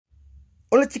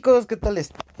Hola chicos, ¿qué tal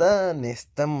están?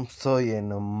 Estamos hoy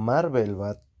en Marvel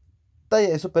Batalla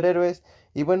de Superhéroes.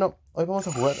 Y bueno, hoy vamos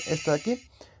a jugar esta de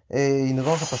aquí. Y nos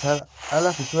vamos a pasar a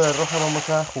la fisura roja. Vamos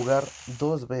a jugar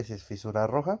dos veces fisura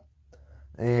roja.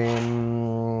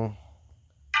 Em,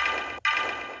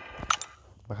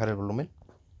 Bajar el volumen.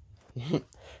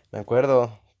 Me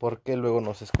acuerdo porque luego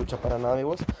no se escucha para nada mi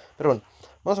voz. Pero bueno,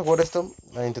 vamos a jugar esto.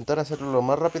 A intentar hacerlo lo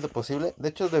más rápido posible. De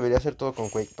hecho debería ser todo con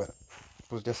Quake, pero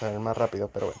pues ya saben, más rápido.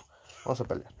 Pero bueno, vamos a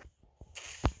pelear.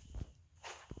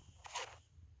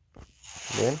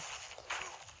 Bien.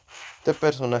 Este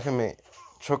personaje me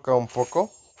choca un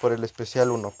poco por el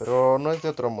especial uno, pero no es de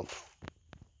otro mundo.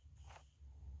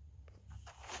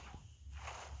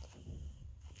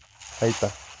 Ahí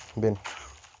está. Bien.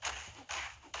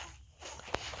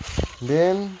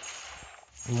 Bien.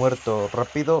 Muerto.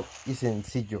 Rápido y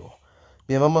sencillo.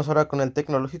 Bien, vamos ahora con el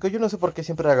tecnológico. Yo no sé por qué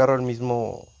siempre agarro el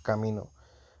mismo camino.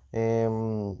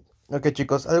 Ok,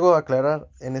 chicos, algo a aclarar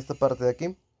en esta parte de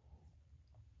aquí.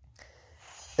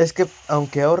 Es que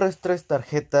aunque ahorres tres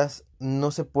tarjetas,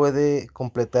 no se puede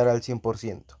completar al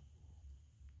 100%.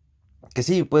 Que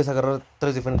sí, puedes agarrar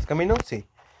tres diferentes caminos, sí.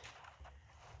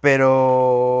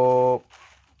 Pero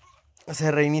se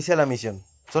reinicia la misión.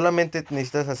 Solamente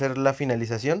necesitas hacer la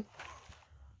finalización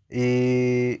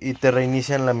y te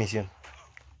reinician la misión.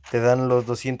 Te dan los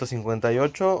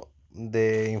 258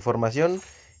 de información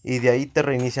y de ahí te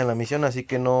reinician la misión. Así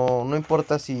que no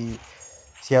importa si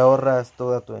ahorras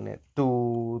toda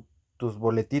tus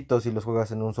boletitos y los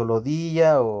juegas en un solo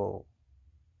día o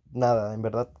nada, en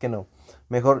verdad que no.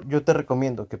 Mejor yo te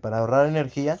recomiendo que para ahorrar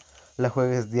energía la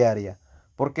juegues diaria.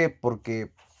 ¿Por qué?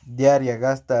 Porque diaria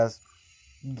gastas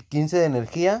 15 de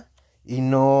energía y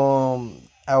no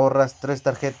ahorras 3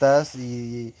 tarjetas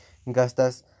y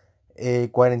gastas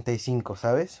 45,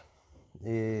 ¿sabes?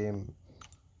 Eh,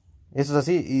 Eso es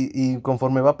así. Y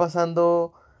conforme va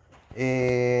pasando,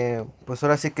 pues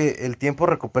ahora sí que el tiempo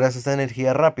recuperas esa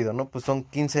energía rápido, ¿no? Pues son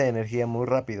 15 de energía muy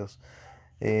rápidos.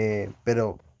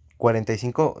 Pero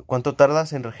 45, ¿cuánto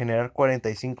tardas en regenerar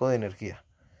 45 de energía?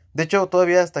 De hecho,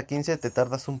 todavía hasta 15 te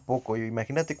tardas un poco.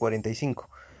 Imagínate 45.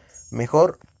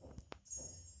 Mejor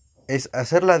es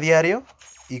hacerla a diario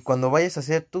y cuando vayas a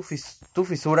hacer tu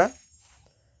fisura,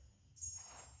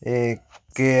 eh,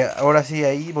 que ahora sí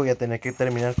ahí voy a tener que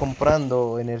terminar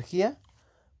comprando energía,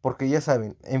 porque ya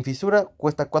saben, en fisura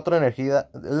cuesta 4 de energía,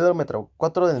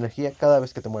 4 de energía cada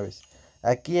vez que te mueves.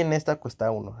 Aquí en esta cuesta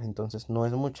 1, entonces no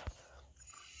es mucho.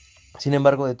 Sin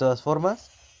embargo, de todas formas,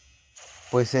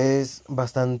 pues es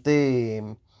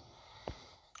bastante...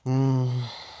 mm,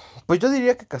 pues yo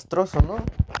diría que castroso, ¿no?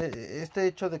 Este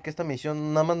hecho de que esta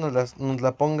misión nada más nos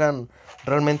la pongan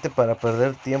realmente para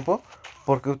perder tiempo.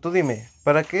 Porque tú dime,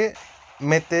 ¿para qué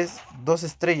metes dos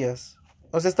estrellas?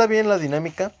 O sea, está bien la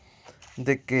dinámica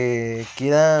de que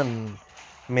quieran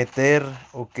meter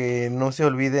o que no se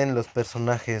olviden los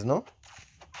personajes, ¿no?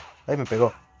 Ay, me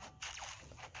pegó.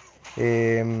 Y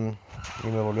me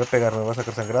volvió a pegar, ¿me va a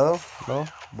sacar sangrado? No,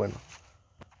 bueno,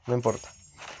 no importa.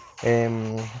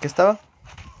 ¿Qué estaba?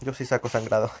 Yo sí saco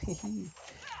sangrado.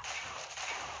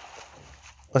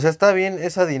 O sea, está bien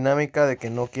esa dinámica de que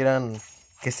no quieran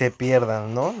que se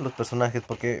pierdan, ¿no? Los personajes,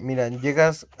 porque mira,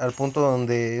 llegas al punto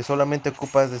donde solamente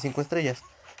ocupas de 5 estrellas.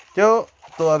 Yo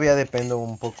todavía dependo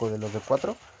un poco de los de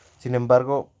 4. Sin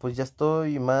embargo, pues ya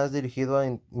estoy más dirigido a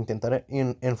intentar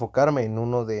enfocarme en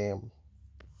uno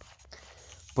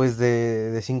pues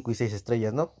de 5 y 6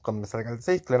 estrellas, ¿no? Cuando me salga el de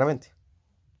 6, claramente.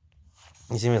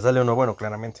 Y si me sale uno bueno,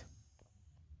 claramente.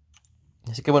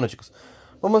 Así que bueno, chicos,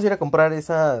 vamos a ir a comprar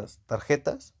esas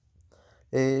tarjetas.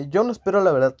 Yo no espero,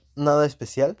 la verdad, nada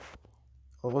especial.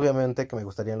 Obviamente que me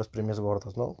gustarían los premios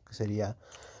gordos, ¿no? Que sería,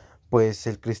 pues,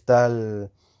 el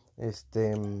cristal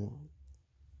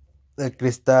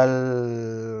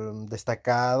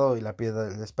destacado y la piedra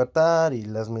del despertar y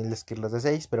las 1000 esquirlas de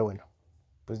 6. Pero bueno,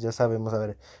 pues ya sabemos a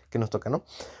ver qué nos toca, ¿no?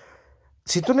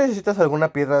 Si tú necesitas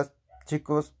alguna piedra,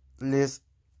 chicos,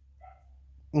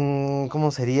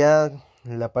 ¿cómo sería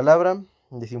la palabra?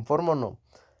 ¿Desinformo? No.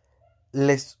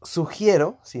 Les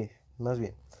sugiero, sí, más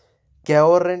bien, que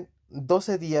ahorren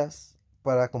 12 días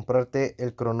para comprarte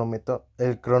el cronómetro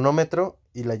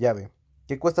y la llave,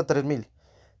 que cuesta 3000.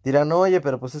 Dirán, oye,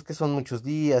 pero pues es que son muchos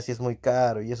días y es muy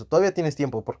caro y eso. Todavía tienes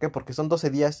tiempo, ¿por qué? Porque son 12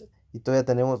 días y todavía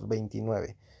tenemos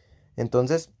 29.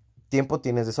 Entonces, tiempo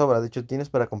tienes de sobra. De hecho, tienes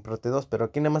para comprarte dos, pero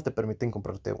aquí nada más te permiten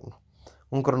comprarte uno.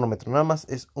 Un cronómetro, nada más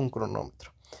es un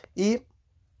cronómetro. Y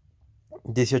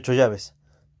 18 llaves,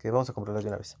 que vamos a comprarlas de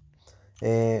una vez.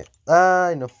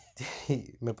 Ay, no,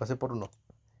 me pasé por uno.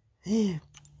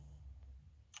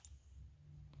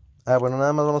 Ah, bueno,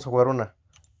 nada más vamos a jugar una.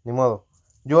 Ni modo.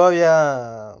 Yo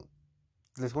había...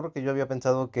 Les juro que yo había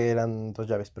pensado que eran dos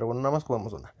llaves, pero bueno, nada más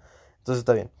jugamos una. Entonces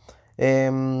está bien.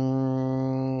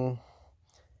 Em,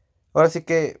 Ahora sí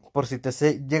que por si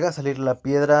llega a salir la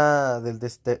piedra del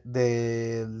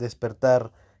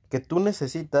despertar que tú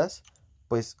necesitas,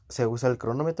 pues se usa el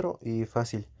cronómetro y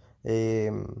fácil.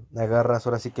 Agarras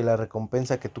ahora sí que la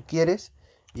recompensa que tú quieres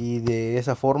y de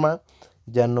esa forma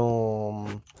ya no,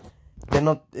 ya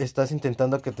no estás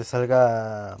intentando que te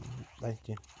salga, ay,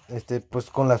 pues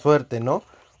con la suerte, ¿no?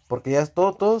 Porque ya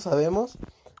todos sabemos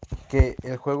que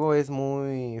el juego es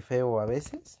muy feo a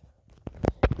veces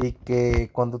y que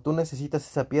cuando tú necesitas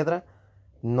esa piedra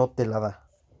no te la da.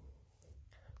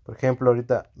 Por ejemplo,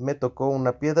 ahorita me tocó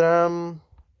una piedra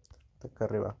acá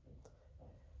arriba.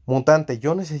 Mutante,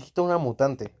 yo necesito una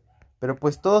mutante. Pero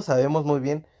pues todos sabemos muy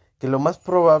bien que lo más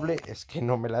probable es que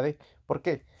no me la dé. ¿Por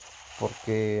qué?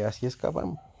 Porque así es,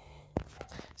 cabrón.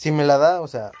 Si me la da, o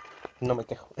sea, no me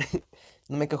quejo.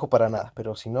 No me quejo para nada.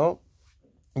 Pero si no,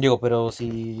 digo, pero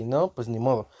si no, pues ni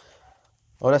modo.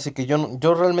 Ahora sí que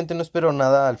yo realmente no espero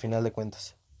nada al final de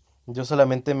cuentas. Yo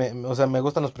solamente o sea, me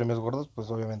gustan los premios gordos,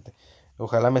 pues obviamente.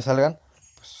 Ojalá me salgan,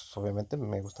 pues obviamente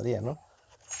me gustaría, ¿no?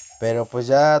 Pero pues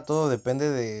ya todo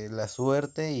depende de la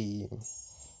suerte y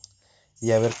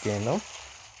a ver qué, ¿no?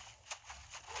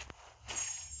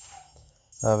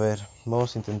 A ver,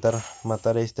 vamos a intentar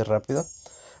matar a este rápido.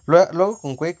 Luego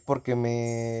con Quake porque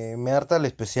me harta el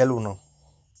especial uno.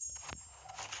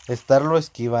 Estarlo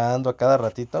esquivando a cada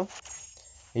ratito.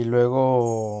 Y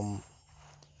luego,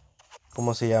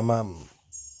 ¿cómo se llama?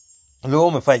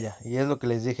 Luego me falla. Y es lo que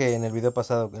les dije en el video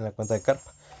pasado en la cuenta de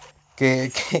Carpa.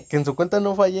 Que en su cuenta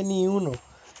no fallé ni uno.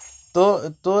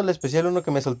 Todo el especial uno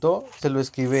que me soltó, se lo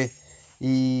esquivé.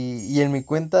 Y en mi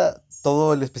cuenta,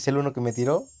 todo el especial uno que me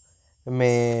tiró,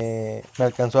 me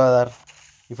alcanzó a dar.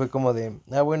 Y fue como de,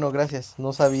 ah, bueno, gracias.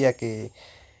 No sabía que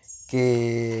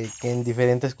en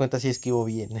diferentes cuentas sí esquivo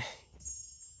bien.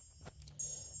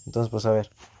 Entonces, pues a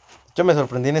ver. Yo me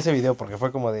sorprendí en ese video porque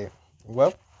fue como de,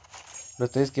 wow, lo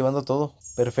estoy esquivando todo.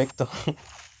 Perfecto.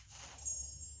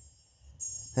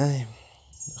 Ay,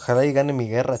 ojalá y gane mi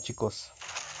guerra, chicos.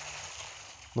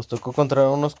 Nos tocó contra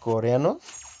unos coreanos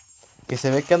que se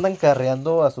ve que andan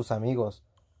carreando a sus amigos.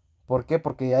 ¿Por qué?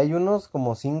 Porque hay unos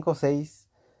como 5 o 6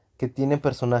 que tienen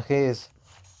personajes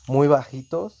muy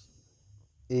bajitos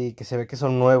y que se ve que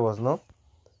son nuevos, ¿no?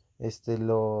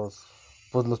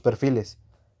 Pues los perfiles.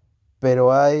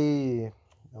 Pero hay...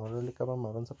 Ahora Cabam,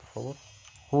 avanza, por favor.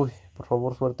 Uy, por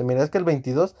favor, suerte. Mira, es que el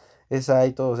 22 es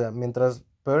ahí todo. O sea, mientras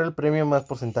peor el premio, más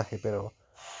porcentaje. Pero,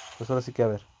 pues ahora sí que a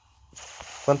ver.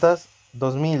 ¿Cuántas?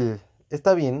 2000.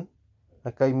 Está bien.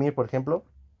 Acá hay 1000, por ejemplo.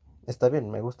 Está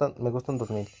bien, me gustan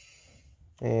 2000.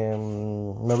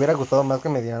 Me hubiera gustado más que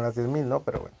me dieran las 10.000, ¿no?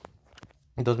 Pero bueno,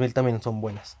 2000 también son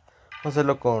buenas. Vamos a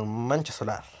hacerlo con mancha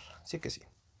solar. Sí que sí.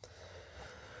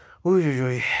 Uy, uy,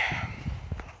 uy.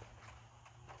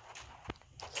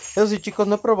 Eso sí, chicos,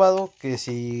 no he probado que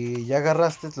si ya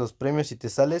agarraste los premios y te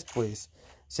sales, pues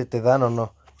se te dan o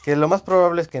no. Que lo más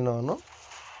probable es que no, ¿no?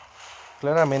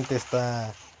 Claramente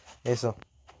está eso.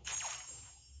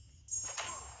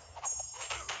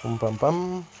 Pum, pam,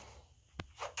 pam.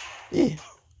 Y,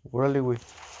 órale, güey.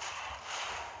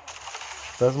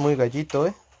 Estás muy gallito,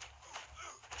 ¿eh?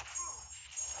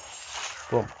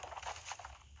 Pum.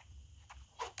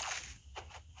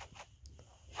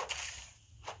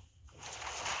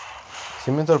 Sí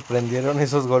me sorprendieron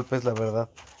esos golpes, la verdad.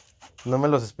 No me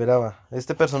los esperaba.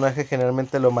 Este personaje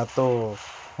generalmente lo mato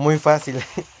muy fácil.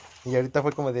 Y ahorita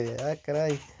fue como de, ah,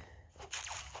 caray.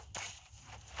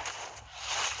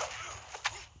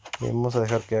 Y vamos a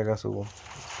dejar que haga su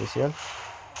especial.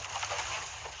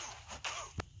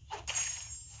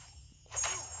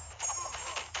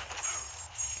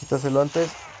 Quítaselo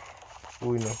antes.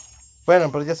 Uy, no.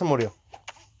 Bueno, pero ya se murió.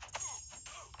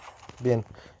 Bien.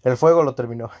 El fuego lo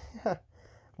terminó.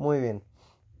 Muy bien.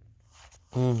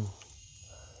 Mm.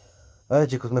 Ay,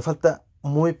 chicos, me falta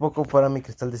muy poco para mi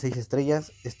cristal de 6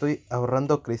 estrellas. Estoy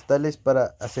ahorrando cristales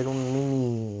para hacer un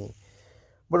mini...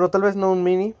 Bueno, tal vez no un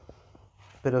mini,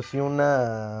 pero sí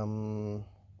una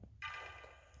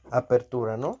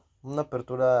apertura, ¿no? Una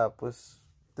apertura, pues,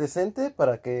 decente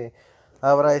para que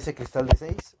abra ese cristal de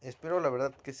 6. Espero, la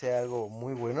verdad, que sea algo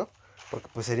muy bueno, porque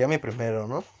pues sería mi primero,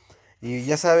 ¿no? Y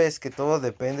ya sabes que todo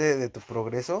depende de tu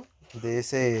progreso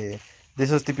de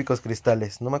esos típicos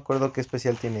cristales. No me acuerdo qué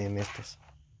especial tiene en estos.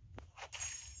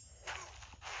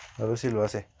 A ver si lo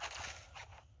hace.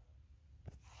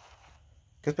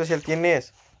 ¿Qué especial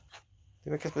tienes?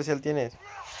 Dime qué especial tienes.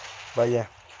 Vaya,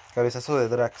 cabezazo de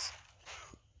Drax.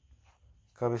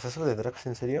 ¿Cabezazo de Drax,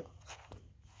 en serio?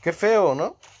 Qué feo,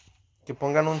 ¿no? que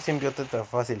pongan un simbiote tan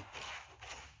fácil.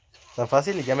 Tan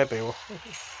fácil y ya me pegó.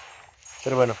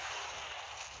 Pero bueno.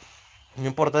 No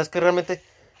importa, es que realmente...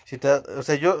 Si te, o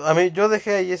sea, yo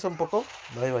dejé ahí eso un poco.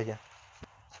 Ahí vaya.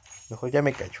 Mejor ya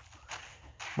me callo.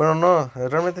 Bueno, no,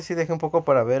 realmente sí dejé un poco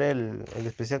para ver el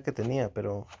especial que tenía,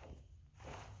 pero...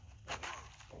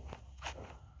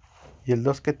 ¿Y el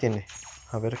 2 qué tiene?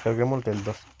 A ver, carguemos del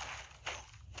 2.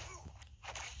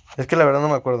 Es que la verdad no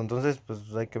me acuerdo, entonces pues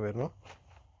hay que ver, ¿no?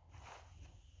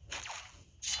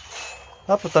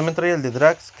 Ah, pues también trae el de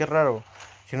Drax, qué raro.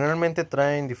 Generalmente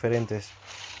traen diferentes.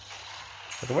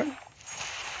 Pero bueno,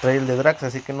 trae el de Drax,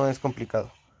 así que no es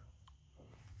complicado.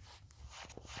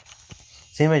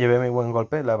 Sí, me llevé mi buen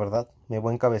golpe, la verdad. Mi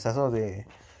buen cabezazo de...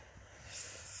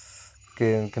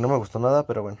 Que no me gustó nada,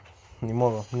 pero bueno. Ni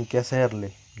modo, ni qué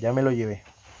hacerle. Ya me lo llevé.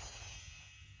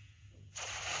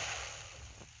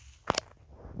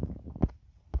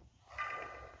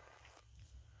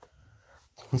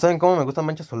 ¿Saben cómo me gusta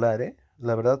Mancha Solar, eh?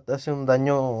 La verdad hace un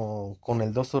daño con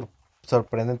el 2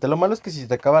 sorprendente. Lo malo es que si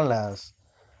te acaban las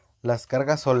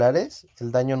cargas solares,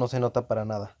 el daño no se nota para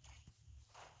nada.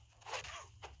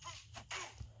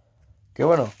 Qué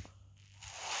bueno.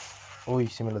 Uy,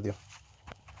 sí me lo dio.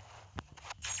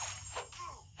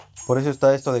 Por eso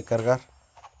está esto de cargar.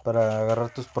 Para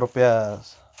agarrar tus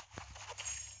propias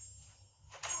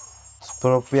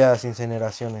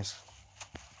incineraciones.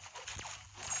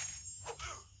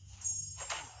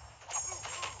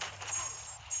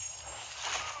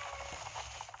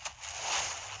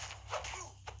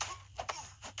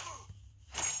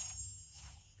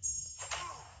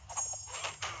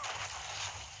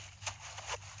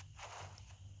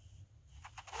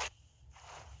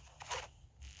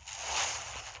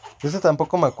 Este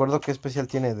tampoco me acuerdo qué especial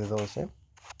tiene de 2, ¿eh?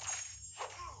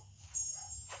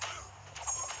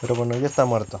 Pero bueno, ya está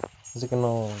muerto. Así que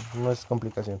no es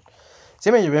complicación.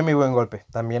 Sí me llevé mi buen golpe.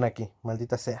 También aquí.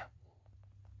 Maldita sea.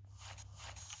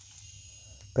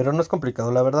 Pero no es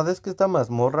complicado. La verdad es que esta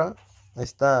mazmorra...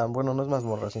 Bueno, no es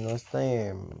mazmorra, sino a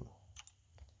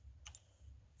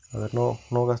ver,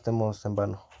 no gastemos en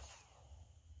vano.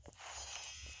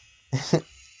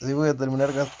 Sí voy a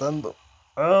terminar gastando.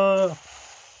 ¡Ah!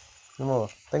 De modo,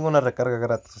 tengo una recarga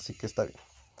gratis, así que está bien.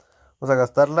 Vamos a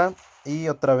gastarla. Y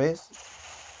otra vez.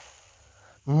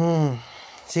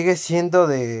 Sigue siendo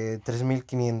de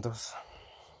 3500.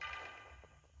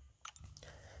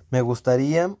 Me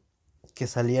gustaría que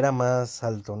saliera más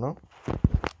alto, ¿no?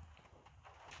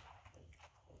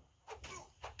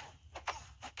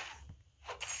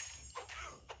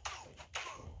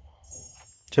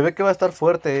 Se ve que va a estar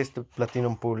fuerte este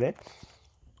Platinum Pool, ¿eh?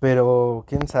 Pero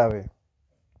quién sabe.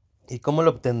 ¿Y cómo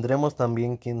lo obtendremos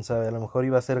también? Quién sabe. A lo mejor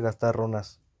iba a ser gastar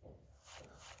runas.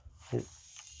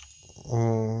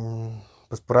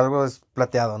 Pues por algo es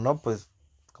plateado, ¿no? Pues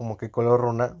como que color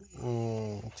runa.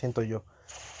 Siento yo.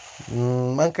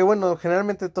 Aunque bueno,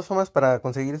 generalmente de todas formas para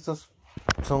conseguir estos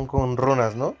son con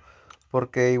runas, ¿no?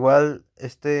 Porque igual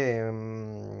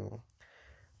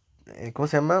 ¿cómo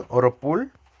se llama?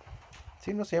 Oropool.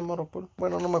 Sí, no se llama Oropool.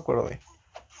 Bueno, no me acuerdo de.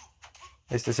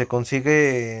 Se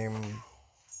consigue.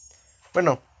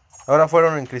 Bueno, ahora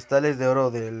fueron en cristales de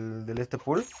oro del este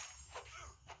pool.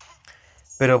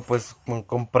 Pero pues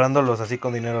comprándolos así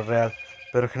con dinero real.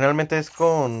 Pero generalmente es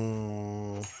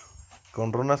con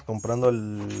runas comprando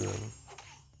el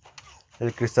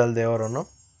cristal de oro, ¿no?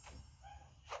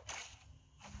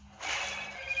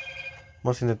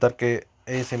 Vamos a intentar que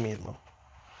ese mismo.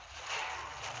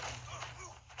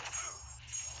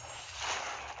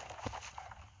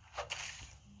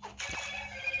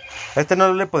 A este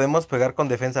no le podemos pegar con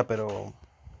defensa, pero...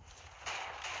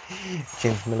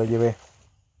 Chin, me lo llevé.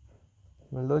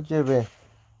 Me lo llevé.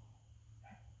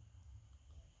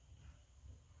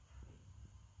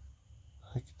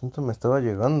 Ay, qué tanto me estaba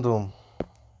llegando.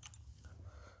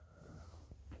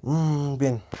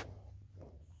 Bien.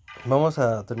 Vamos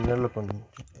a terminarlo con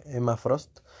Emma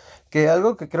Frost. Que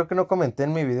algo que creo que no comenté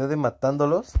en mi video de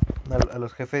matándolos a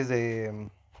los jefes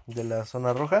de la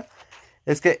zona roja.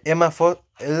 Es que Emma Frost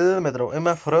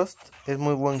es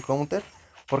muy buen counter.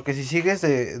 Porque si sigues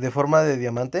de forma de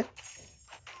diamante.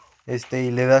 Y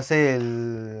le das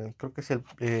creo que es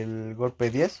el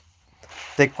golpe 10.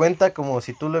 Te cuenta como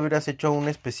si tú le hubieras hecho un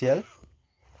especial.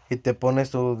 Y te pones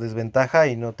tu desventaja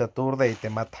y no te aturde y te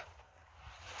mata.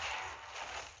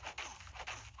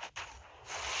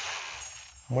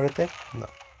 Muérete. No.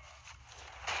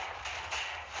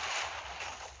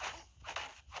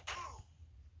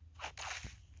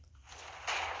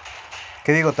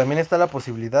 ¿Qué digo? También está la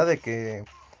posibilidad de que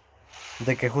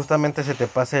justamente se te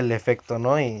pase el efecto,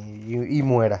 ¿no? Y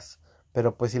mueras.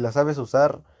 Pero pues si la sabes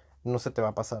usar, no se te va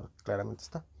a pasar, claramente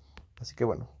está. Así que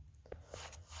bueno.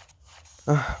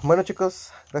 Bueno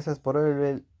chicos, gracias por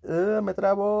ver me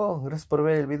trabo. Gracias por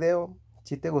ver el video.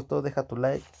 Si te gustó, deja tu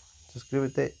like,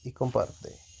 suscríbete y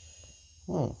comparte.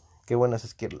 Qué buenas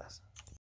esquirlas.